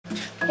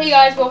Hey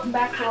guys, welcome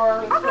back to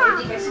our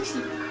Diddy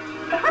 60.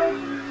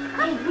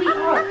 And we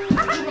are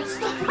doing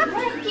stuff with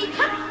Lanky.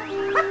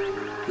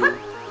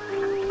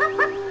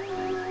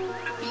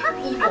 The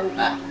evil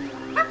one.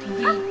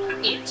 The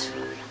it.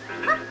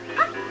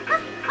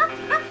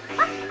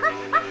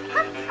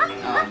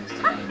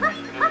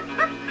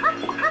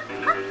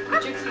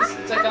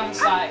 It's like on the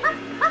side.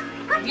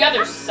 The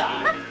other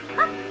side.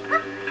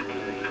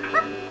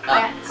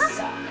 That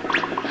side.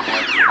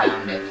 I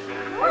found it.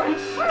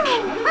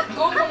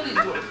 Go in one of these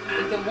doors.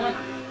 Like the one.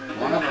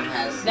 One of them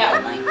has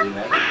that Lanky,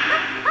 right?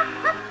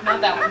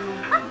 Not that one.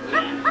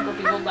 Yeah. Go if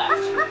you go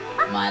left.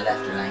 My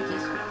left or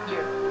Lanky's?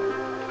 Here.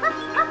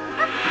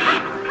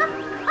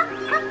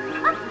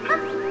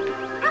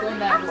 Go in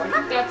that door. I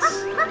think that's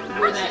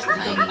where that. I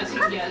think yeah, that's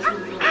where the door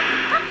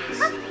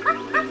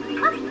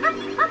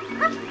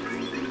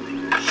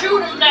is.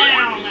 Shoot him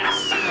down.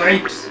 That's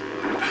Grapes.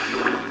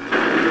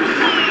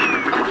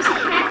 Oh, this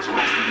hatch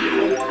has to be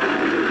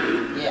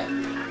open. Yeah.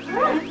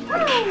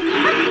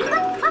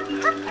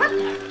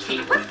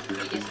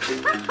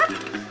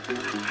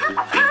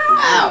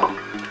 Ow!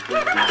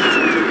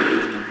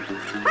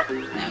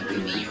 Now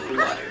give me your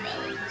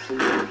watermelons.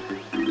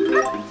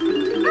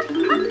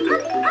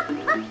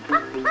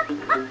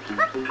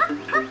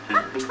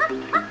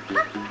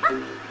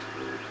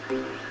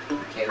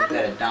 Okay, we've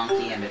got a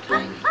donkey and a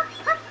tiny.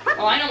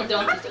 Oh, I know what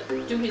donkeys do.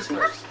 Do his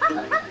first.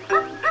 Okay.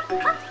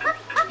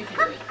 You can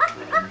do it.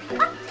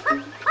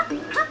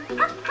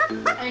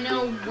 I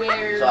know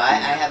where... So I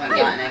haven't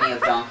gotten any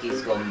of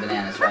Donkey's golden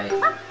bananas, right?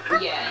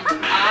 Yeah,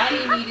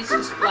 I needed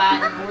to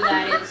splat, and where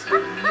that is, you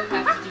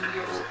have to do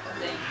your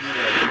thing.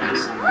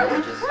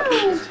 Somewhere, just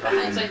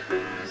behind It's like, me,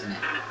 isn't it?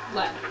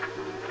 left.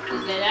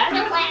 Get out of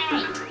the way!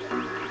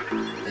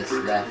 This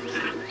left.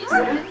 It's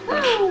left.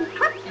 And then,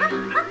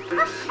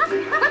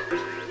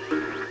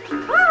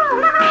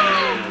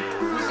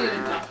 what's the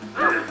other top?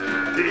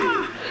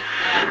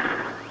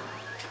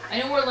 I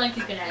know where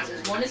Lanky's bananas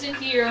is. One is in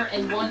here,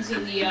 and one's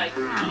in the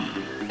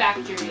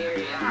factory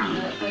area.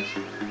 Like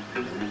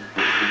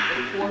the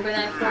 4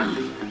 banana farm.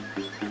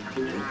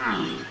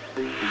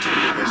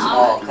 This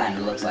all kind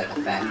of looks like a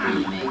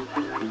factory to me.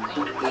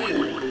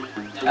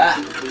 Ah!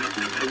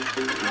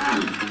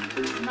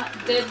 Not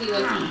deadly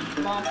like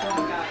bomb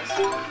throwing guys.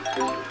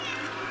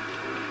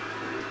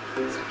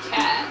 It's a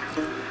cat.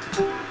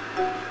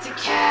 It's a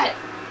cat!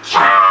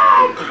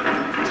 Cat!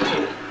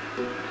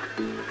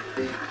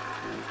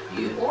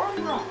 You or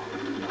I'm wrong.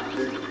 No.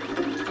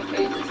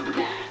 Okay, this is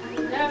that.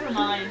 Never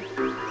mind.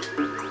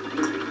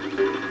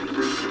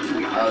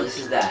 Oh, this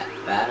is that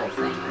battle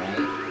thing,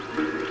 right?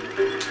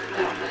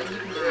 That'll you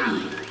can do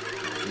it.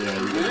 Yeah,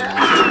 you did that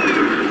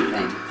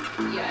thing.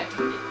 Yeah, I can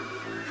do it.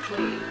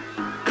 Wait.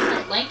 Is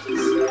that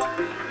Lanky's?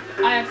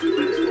 I have to do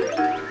this one.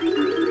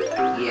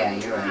 Yeah,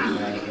 you're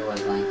right. It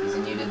was Lanky's,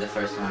 and you did the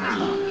first one as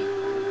Donkey.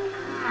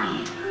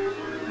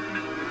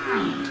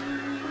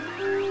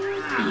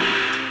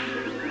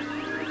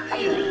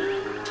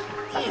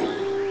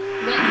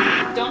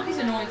 Then, Donkey's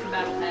annoying for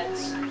battle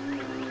heads.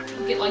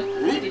 You get like,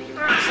 you did your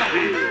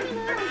something.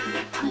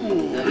 No,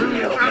 you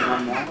need to open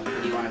one more. What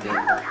do you want to be?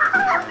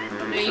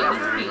 No, you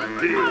just be.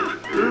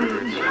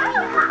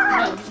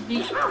 No, just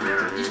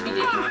be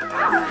Diddy.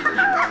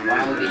 Why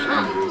don't we be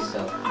Tiny, just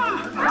so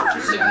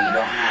you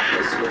don't have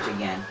to switch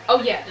again. Oh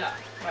yeah, duh.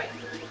 Right.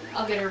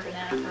 I'll get her a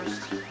banana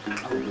first.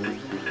 Oh, really?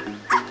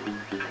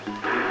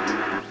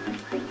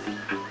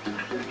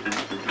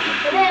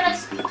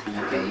 Bananas!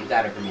 Okay, you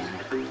got a banana.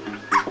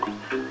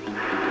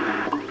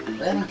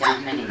 We haven't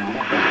gotten any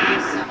normal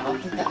bananas, so I don't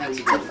think that makes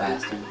you go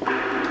faster.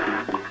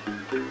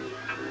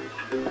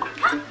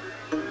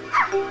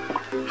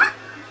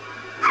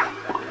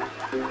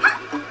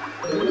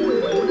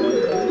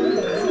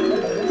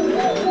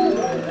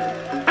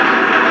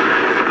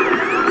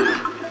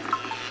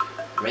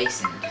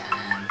 Racing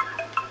time.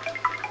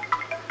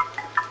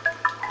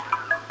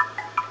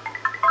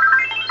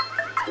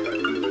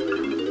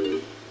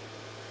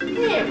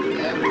 There we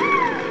go.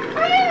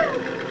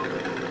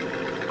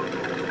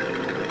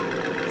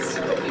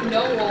 Seems like you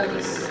know all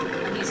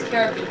these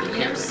characters, but you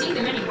never see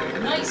them anywhere.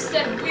 Nice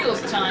set of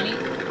wheels, Tiny.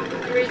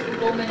 You're ready for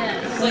gold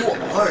bananas. It's Who like,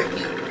 are you?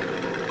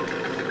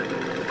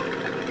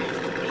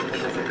 Beat me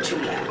over 2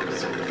 laps.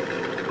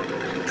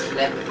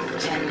 Collect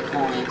 10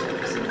 coins,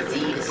 press Z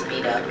to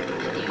speed up,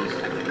 and use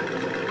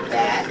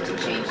that to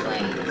change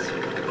lanes.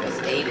 Press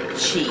A to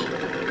cheat.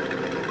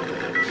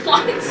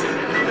 what? So it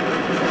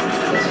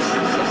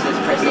says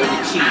press A to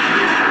cheat.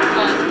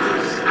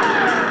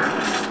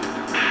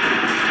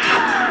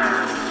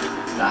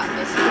 Stop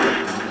missing the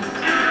coins.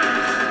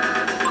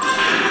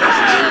 Press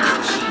A to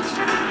cheat.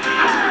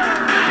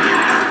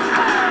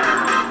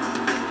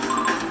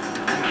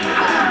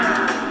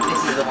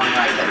 This is the one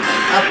where I kept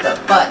saying, up the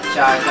butt,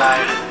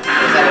 Charizard.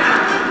 Or is that a...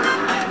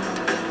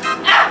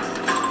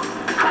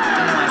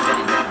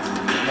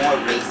 More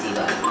racy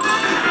like.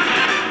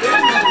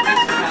 There's no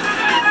race around.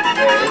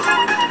 There is?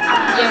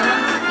 Yeah,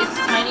 remember? It's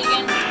Tiny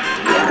again.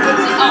 Yeah.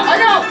 Let's see. Oh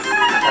no!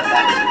 I thought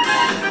that was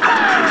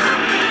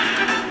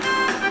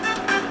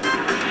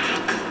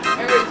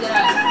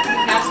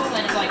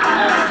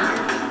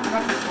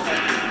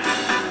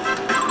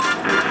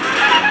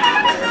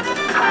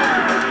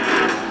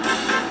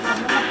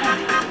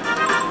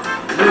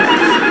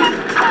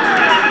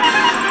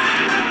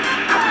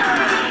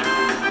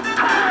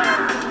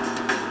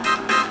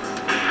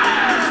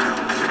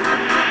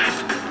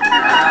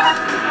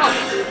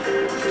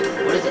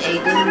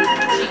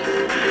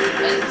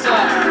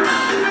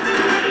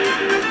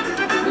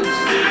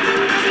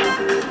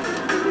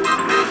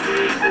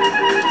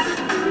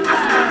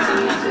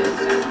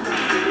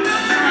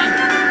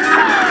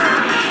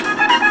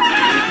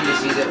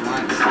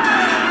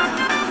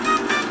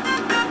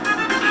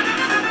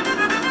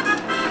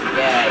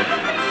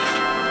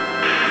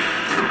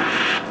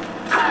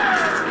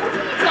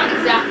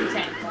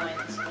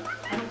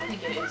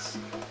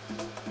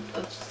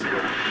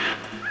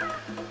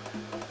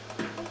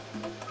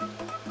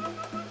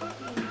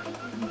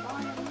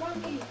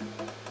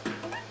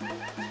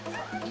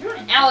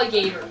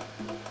alligator.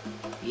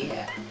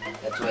 Yeah,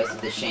 that's why I said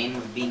the shame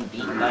of being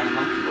beaten by a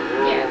monkey.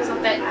 Yeah, it's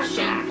not that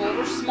shameful.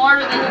 We're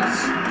smarter than you.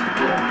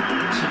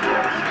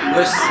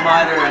 We're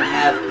smarter and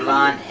have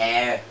blonde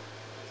hair.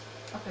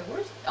 Okay,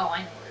 where's... Oh,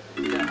 I know where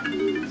to go.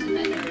 It's in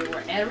that area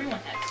where everyone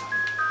has some.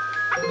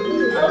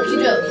 Okie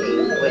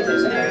dokie. Wait,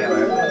 there's an area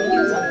where everyone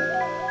gets some?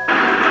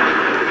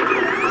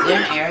 Is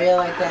there an area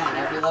like that in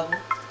every level?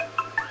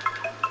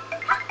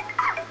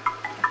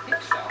 I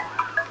think so.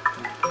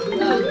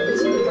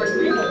 It's in the first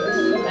 3 levels.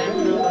 I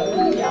don't know about the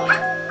galley.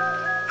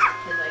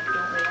 Because I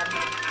don't really have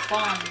any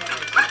fun when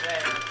it's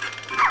there.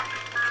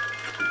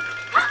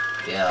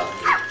 Yeah, I'll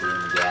hate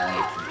Bloom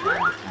Galley from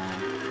time to time.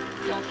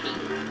 Don't hate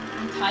it.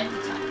 From time to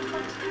time.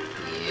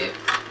 Yep.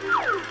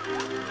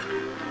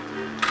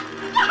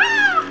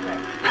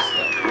 Right. Let's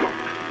go.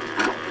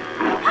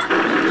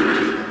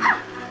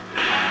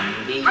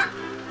 Indeed.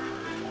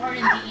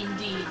 R&D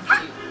indeed,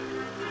 too.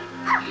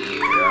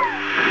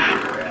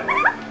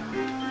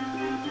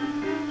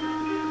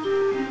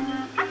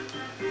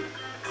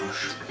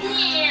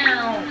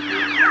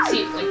 Meow.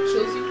 See, it like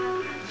kills you.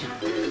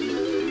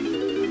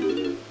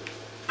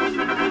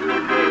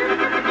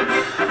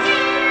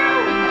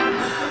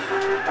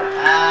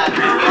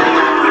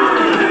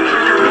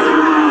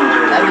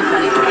 That'd be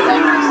funny if we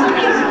actually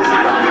somebody else's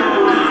supply.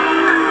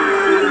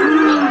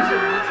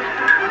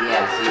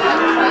 Yeah, so you have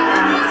to fight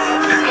them as a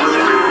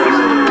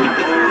person.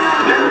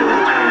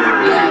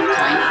 We have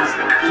Tinies,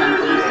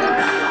 Chunkies, and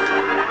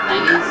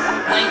Lankies.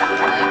 Lanky.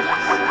 Lankies.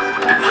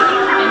 I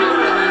know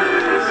where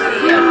Lanky is.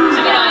 Yeah. I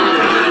mean, I know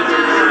where Lanky is.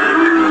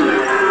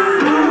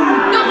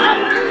 No,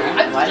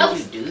 Why did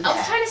you do I was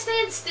that? trying to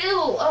stand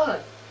still. Ugh.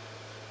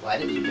 Why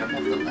did you jump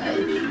off the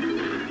ledge?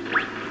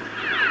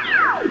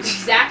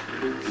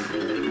 Exactly.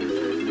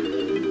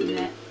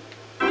 That.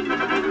 I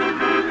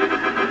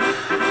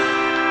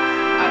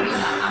mean,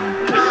 I'm...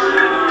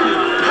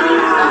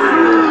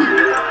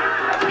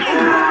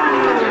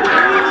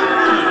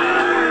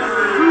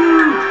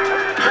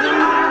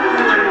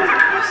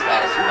 This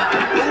guy is about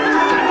this.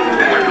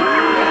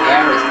 Your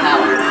hair is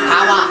power.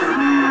 Power!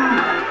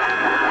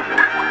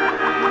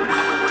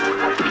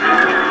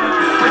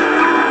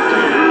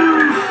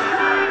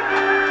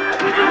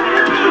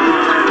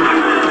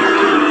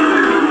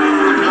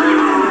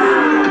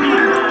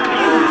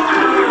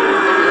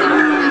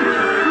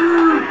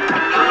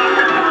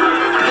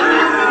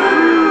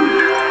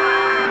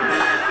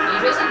 He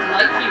doesn't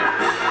like you.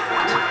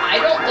 I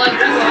don't like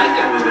you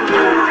either.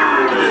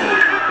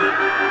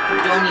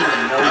 Don't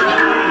even know that.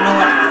 You know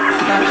what?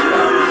 That's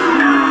right.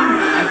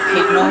 I'm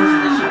pig nose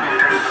and this is my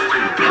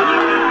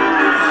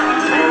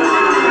friend's teeth.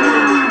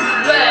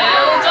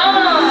 Well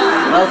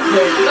done. Well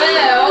played.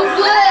 Well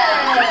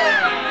played.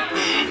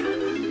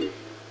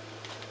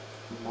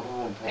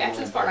 Okay, after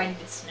this part, I need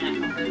to snack.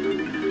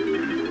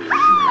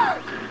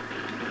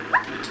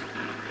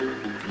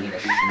 Need a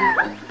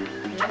schnackle.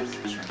 That's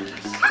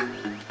chunkies.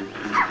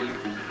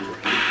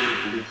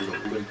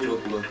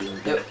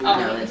 No, Oh,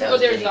 that let's go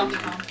was there to Diddy. Donkey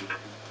Kong.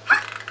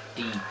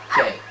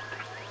 DK.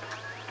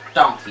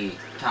 Donkey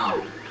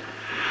Kong.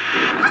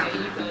 Okay,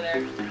 you go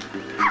there.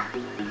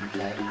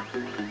 Okay.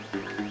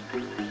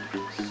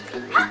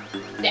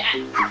 That.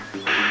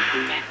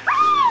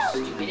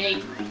 Stupid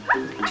ape.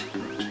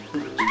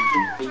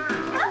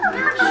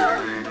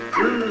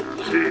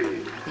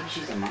 I think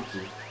she's a monkey.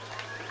 I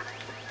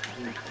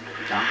think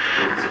Donkey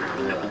Kong's a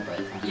gorilla, but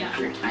I'm Yeah.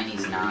 pretty sure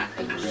Tiny's not a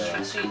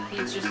gorilla.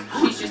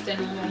 She's just a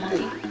normal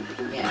monkey.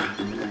 Yeah,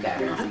 look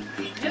at her.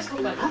 Just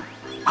look like her.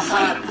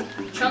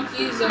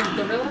 Chunky's a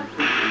gorilla.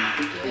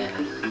 Yes.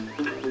 He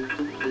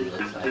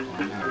looks like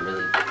one, or a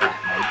really fat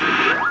monkey.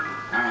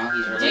 I don't know,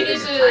 he's related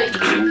Diddy's to a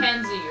Tiny.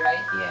 chimpanzee,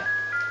 right? Yeah.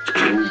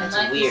 And That's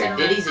Lanky's weird. a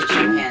Diddy's a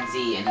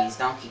chimpanzee, and he's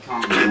Donkey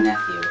Kong's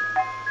nephew.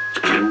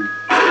 There we go.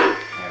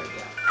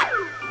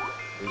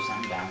 There's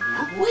something down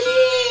here.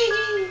 Whee!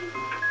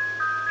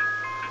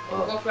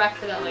 We'll go back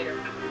for that later.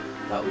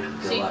 Thought we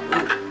could go See? up. We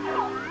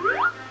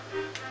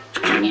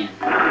can't.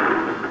 Oh,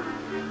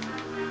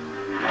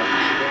 can I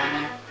go in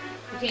there?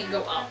 We can't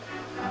go up.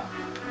 Oh.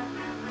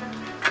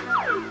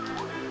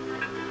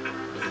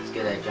 Guess it's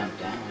good I jumped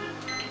down.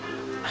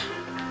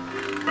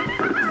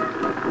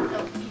 No,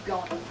 keep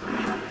going.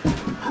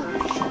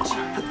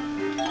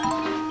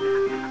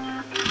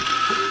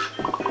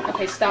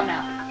 Okay, stop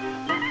now.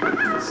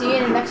 See you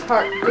in the next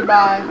part.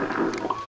 Goodbye.